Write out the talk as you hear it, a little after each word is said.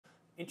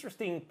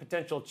Interesting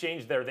potential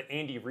change there that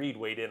Andy Reid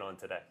weighed in on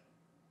today.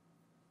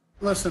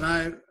 Listen,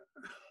 I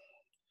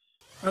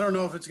don't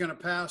know if it's going to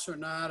pass or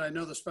not. I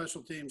know the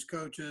special teams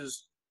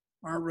coaches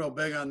aren't real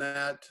big on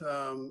that.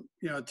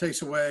 It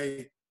takes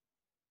away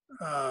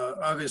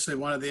obviously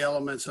one of the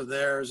elements of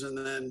theirs, and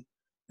then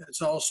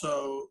it's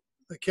also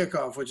the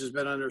kickoff, which has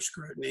been under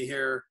scrutiny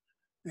here,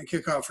 and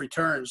kickoff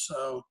returns.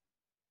 So,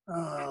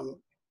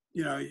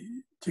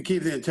 to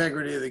keep the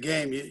integrity of the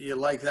game, you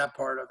like that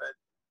part of it.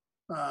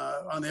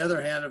 On the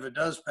other hand, if it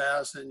does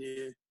pass, and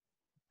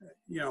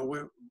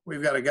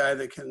we've got a guy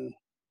that can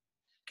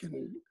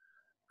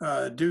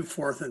do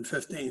 4th and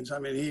 15s. I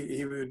mean,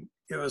 he would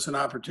give us an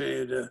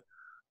opportunity to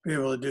be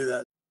able to do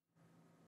that.